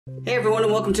Hey everyone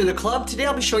and welcome to the club. Today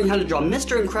I'll be showing you how to draw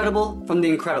Mr. Incredible from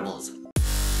The Incredibles.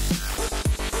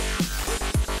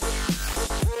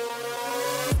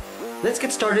 Let's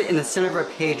get started in the center of our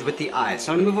page with the eyes.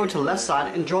 So I'm going to move over to the left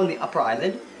side and draw on the upper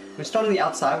eyelid. I'm going to start on the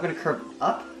outside, we're going to curve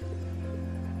up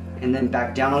and then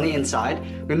back down on the inside.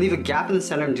 We're going to leave a gap in the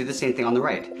center and do the same thing on the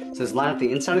right. So let's line up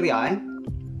the inside of the eye,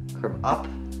 curve up,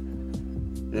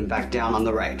 and then back down on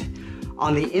the right.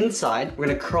 On the inside, we're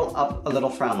going to curl up a little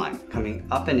frown line, coming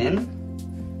up and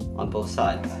in on both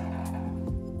sides.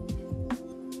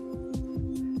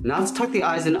 Now let's tuck the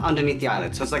eyes in underneath the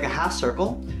eyelid. So it's like a half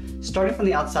circle. Starting from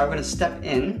the outside, we're going to step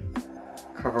in,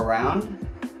 curve around,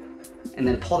 and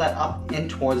then pull that up in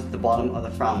towards the bottom of the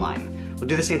frown line. We'll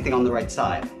do the same thing on the right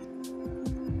side.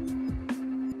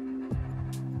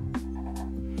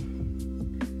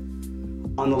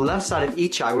 On the left side of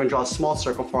each eye, we're going to draw a small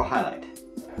circle for a highlight.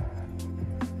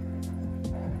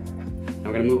 Now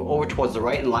we're going to move over towards the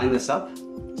right and line this up.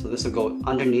 So this will go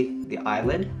underneath the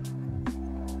eyelid.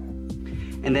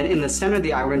 And then in the center of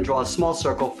the eye, we're going to draw a small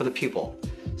circle for the pupil.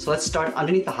 So let's start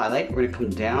underneath the highlight. We're going to come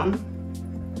down,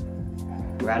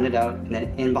 round it out, and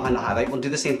then in behind the highlight. We'll do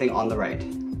the same thing on the right.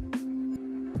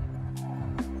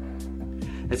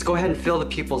 Let's go ahead and fill the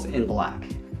pupils in black.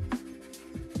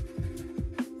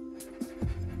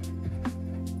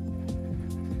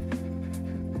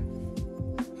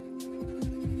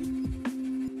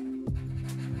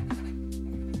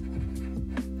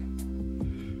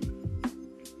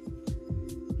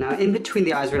 Now in between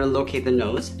the eyes, we're going to locate the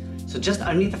nose. So just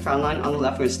underneath the frown line on the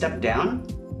left, we're going to step down,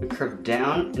 we curve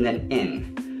down and then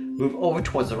in. Move over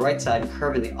towards the right side and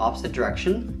curve in the opposite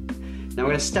direction. Now we're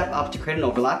going to step up to create an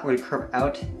overlap. We're going to curve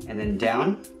out and then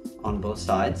down on both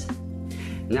sides.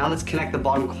 Now let's connect the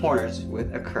bottom corners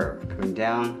with a curve, curving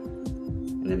down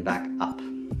and then back up.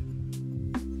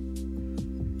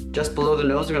 Just below the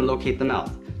nose, we're going to locate the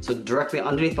mouth. So directly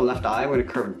underneath the left eye, we're going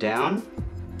to curve down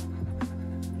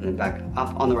and then back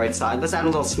up on the right side. Let's add a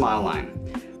little smile line.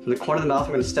 From the corner of the mouth,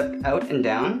 we're going to step out and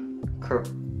down, curve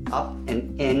up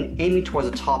and in, aiming towards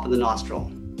the top of the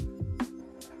nostril.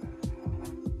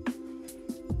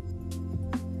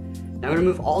 Now we're going to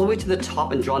move all the way to the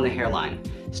top and draw in the hairline.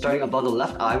 Starting above the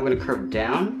left eye, we're going to curve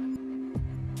down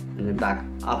and then back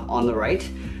up on the right.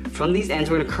 From these ends,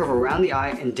 we're going to curve around the eye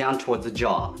and down towards the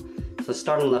jaw. So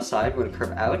start on the left side, we're going to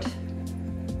curve out,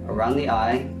 around the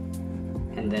eye,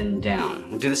 and then down.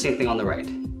 We'll do the same thing on the right.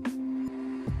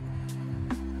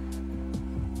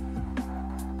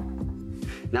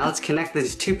 Now let's connect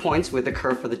these 2 points with a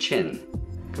curve for the chin.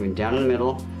 Coming down in the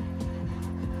middle,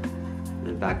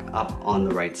 and back up on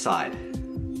the right side.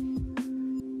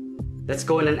 Let's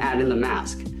go in and add in the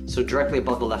mask. So directly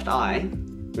above the left eye, we're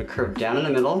going to curve down in the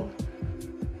middle,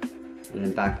 and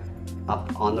then back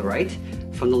up on the right.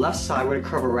 From the left side, we're going to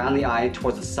curve around the eye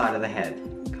towards the side of the head,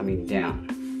 coming down.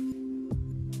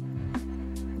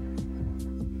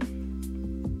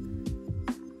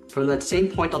 From that same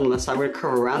point on the left side, we're going to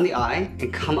curve around the eye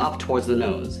and come up towards the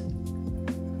nose.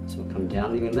 So we'll come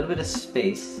down, leaving a little bit of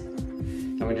space.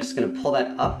 And we're just going to pull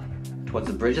that up towards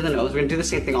the bridge of the nose. We're going to do the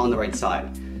same thing on the right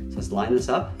side. So let's line this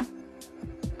up,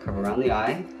 curve around the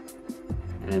eye,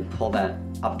 and then pull that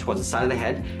up towards the side of the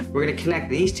head. We're going to connect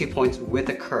these 2 points with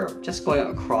a curve, just going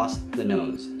across the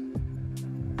nose.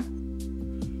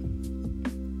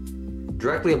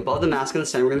 Directly above the mask in the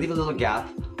center, we're going to leave a little gap.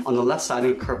 On the left side, we're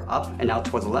going to curve up and out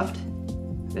towards the left,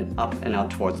 then up and out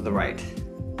towards the right.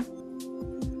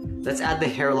 Let's add the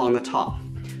hair along the top.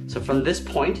 So from this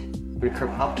point, we're going to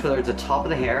curve up towards the top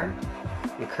of the hair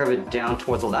and curve it down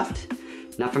towards the left.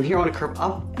 Now from here, I want to curve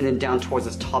up and then down towards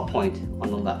this top point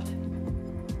on the left.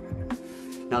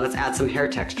 Now let's add some hair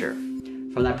texture.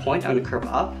 From that point, I'm going to curve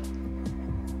up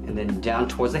and then down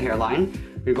towards the hairline.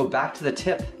 We're going to go back to the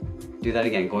tip. Do that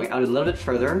again, going out a little bit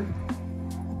further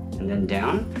and then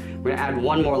down. We're going to add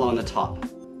one more along the top.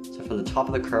 So from the top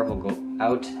of the curve, we'll go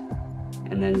out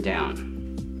and then down.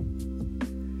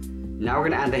 Now we're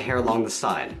going to add the hair along the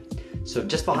side. So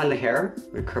just behind the hair,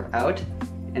 we're going to curve out,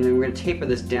 and then we're going to taper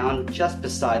this down just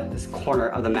beside this corner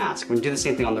of the mask. We're going to do the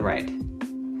same thing on the right.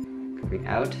 Curving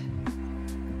out,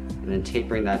 and then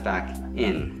tapering that back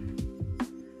in.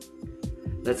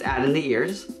 Let's add in the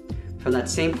ears. From that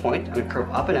same point, I'm going to curve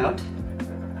up and out,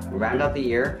 round out the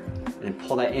ear, and then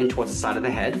pull that in towards the side of the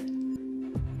head.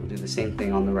 We'll do the same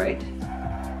thing on the right.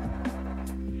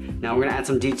 Now we're going to add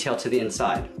some detail to the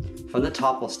inside. From the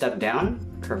top, we'll step down,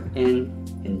 curve in,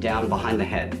 and down behind the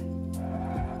head.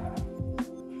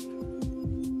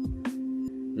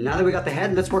 Now that we got the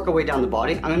head, let's work our way down the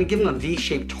body. I'm going to give him a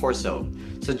V-shaped torso.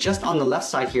 So just on the left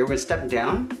side here, we're going to step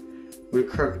down, we're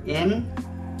going to curve in,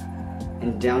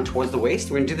 and down towards the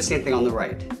waist. We're gonna do the same thing on the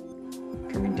right.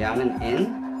 Curving down and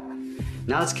in.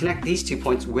 Now let's connect these 2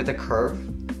 points with a curve.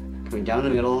 Coming down in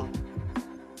the middle,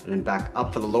 and then back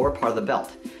up for the lower part of the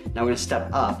belt. Now we're gonna step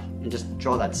up and just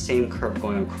draw that same curve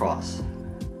going across.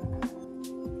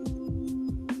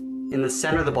 In the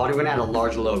center of the body, we're gonna add a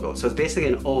large logo. So it's basically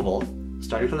an oval,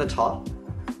 starting from the top,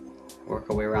 work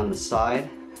our way around the side,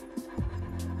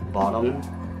 bottom,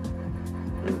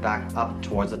 and back up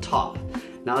towards the top.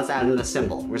 Now let's add in the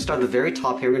symbol. We're gonna start at the very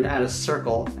top here. We're gonna add a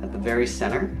circle at the very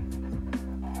center.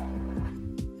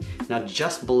 Now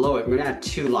just below it, we're gonna add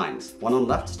 2 lines. One on the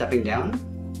left, stepping down.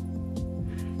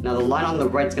 Now the line on the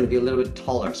right is gonna be a little bit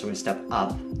taller, so we're gonna step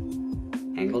up,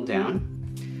 angle down.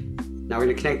 Now we're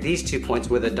gonna connect these 2 points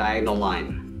with a diagonal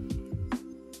line.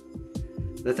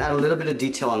 Let's add a little bit of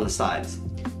detail on the sides.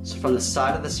 So from the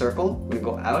side of the circle, we're gonna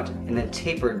go out and then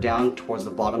taper down towards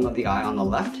the bottom of the eye on the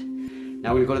left.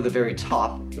 Now we're gonna go to the very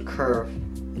top and curve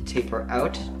and taper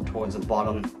out towards the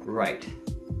bottom right.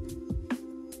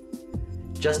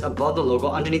 Just above the logo,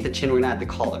 underneath the chin, we're gonna add the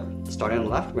collar. Starting on the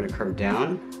left, we're gonna curve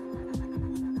down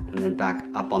and then back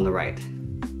up on the right.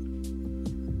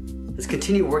 Let's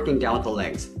continue working down with the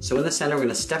legs. So in the center, we're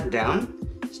gonna step down,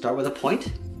 start with a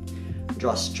point,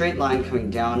 draw a straight line coming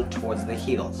down towards the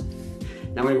heels.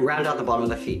 Now we're gonna round out the bottom of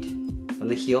the feet. From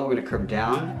the heel, we're gonna curve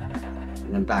down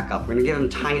and then back up. We're gonna give them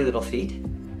tiny little feet.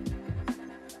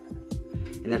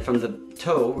 And then from the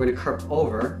toe, we're gonna curve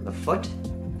over the foot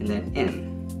and then in.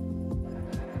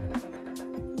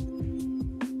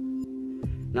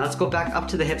 Now let's go back up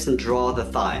to the hips and draw the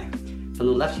thigh. From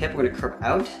the left hip, we're gonna curve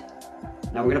out.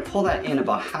 Now we're gonna pull that in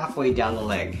about halfway down the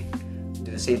leg.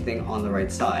 Do the same thing on the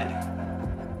right side.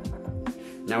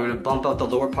 Now we're gonna bump out the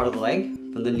lower part of the leg.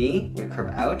 From the knee, we're gonna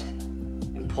curve out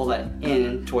and pull that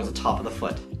in towards the top of the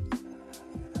foot.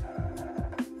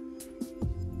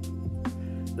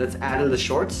 Let's add in the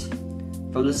shorts.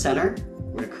 From the center,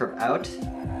 we're gonna curve out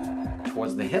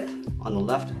towards the hip on the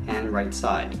left and right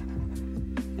side.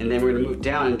 And then we're gonna move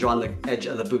down and draw on the edge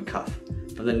of the boot cuff.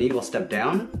 From the knee, we'll step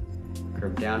down,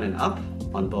 curve down and up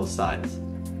on both sides.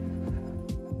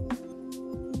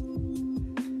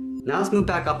 Now let's move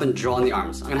back up and draw on the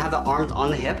arms. I'm gonna have the arms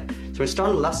on the hip. So we're gonna start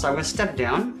on the left side, we're gonna step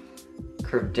down,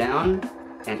 curve down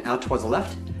and out towards the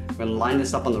left. We're gonna line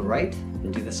this up on the right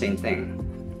and do the same thing.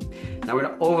 Now we're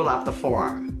gonna overlap the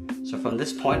forearm. So from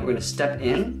this point, we're gonna step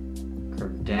in,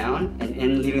 curve down and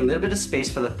in, leaving a little bit of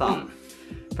space for the thumb.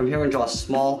 From here, we're gonna draw a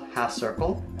small half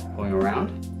circle going around.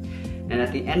 And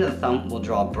at the end of the thumb, we'll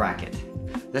draw a bracket.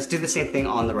 Let's do the same thing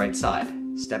on the right side.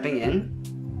 Stepping in,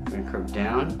 we're gonna curve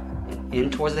down and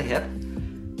in towards the hip.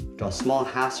 Draw a small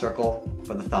half circle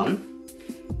for the thumb.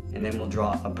 And then we'll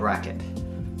draw a bracket.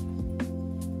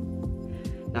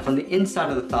 Now from the inside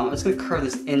of the thumb, I'm just gonna curve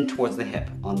this in towards the hip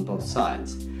on both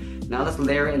sides. Now let's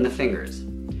layer in the fingers.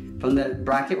 From the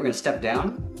bracket, we're gonna step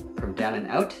down, curve down and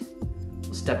out.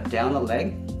 We'll step down the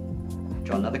leg,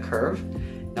 draw another curve.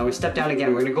 Now we step down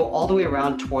again, we're gonna go all the way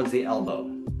around towards the elbow.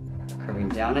 Curving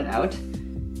down and out.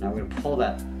 Now we're gonna pull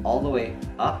that all the way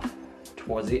up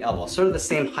towards the elbow. Sort of the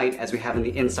same height as we have in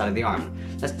the inside of the arm.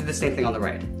 Let's do the same thing on the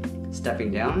right.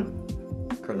 Stepping down,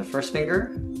 curve the first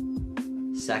finger,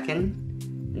 second,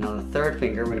 and on the third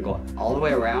finger, we're gonna go all the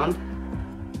way around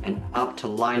and up to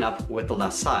line up with the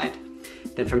left side.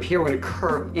 Then from here, we're gonna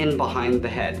curve in behind the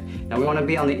head. Now we wanna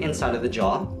be on the inside of the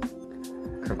jaw.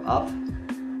 Curve up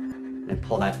and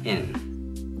pull that in.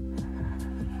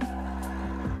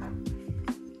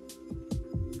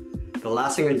 The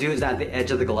last thing we're gonna do is add the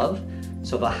edge of the glove.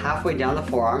 So about halfway down the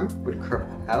forearm, we're gonna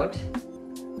curve out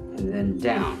and then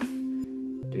down.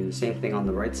 Doing the same thing on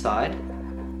the right side.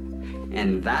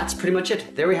 And that's pretty much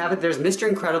it. There we have it. There's Mr.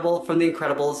 Incredible from The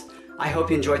Incredibles. I hope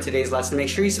you enjoyed today's lesson. Make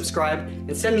sure you subscribe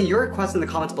and send me your requests in the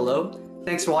comments below.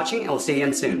 Thanks for watching, and we'll see you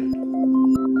again soon.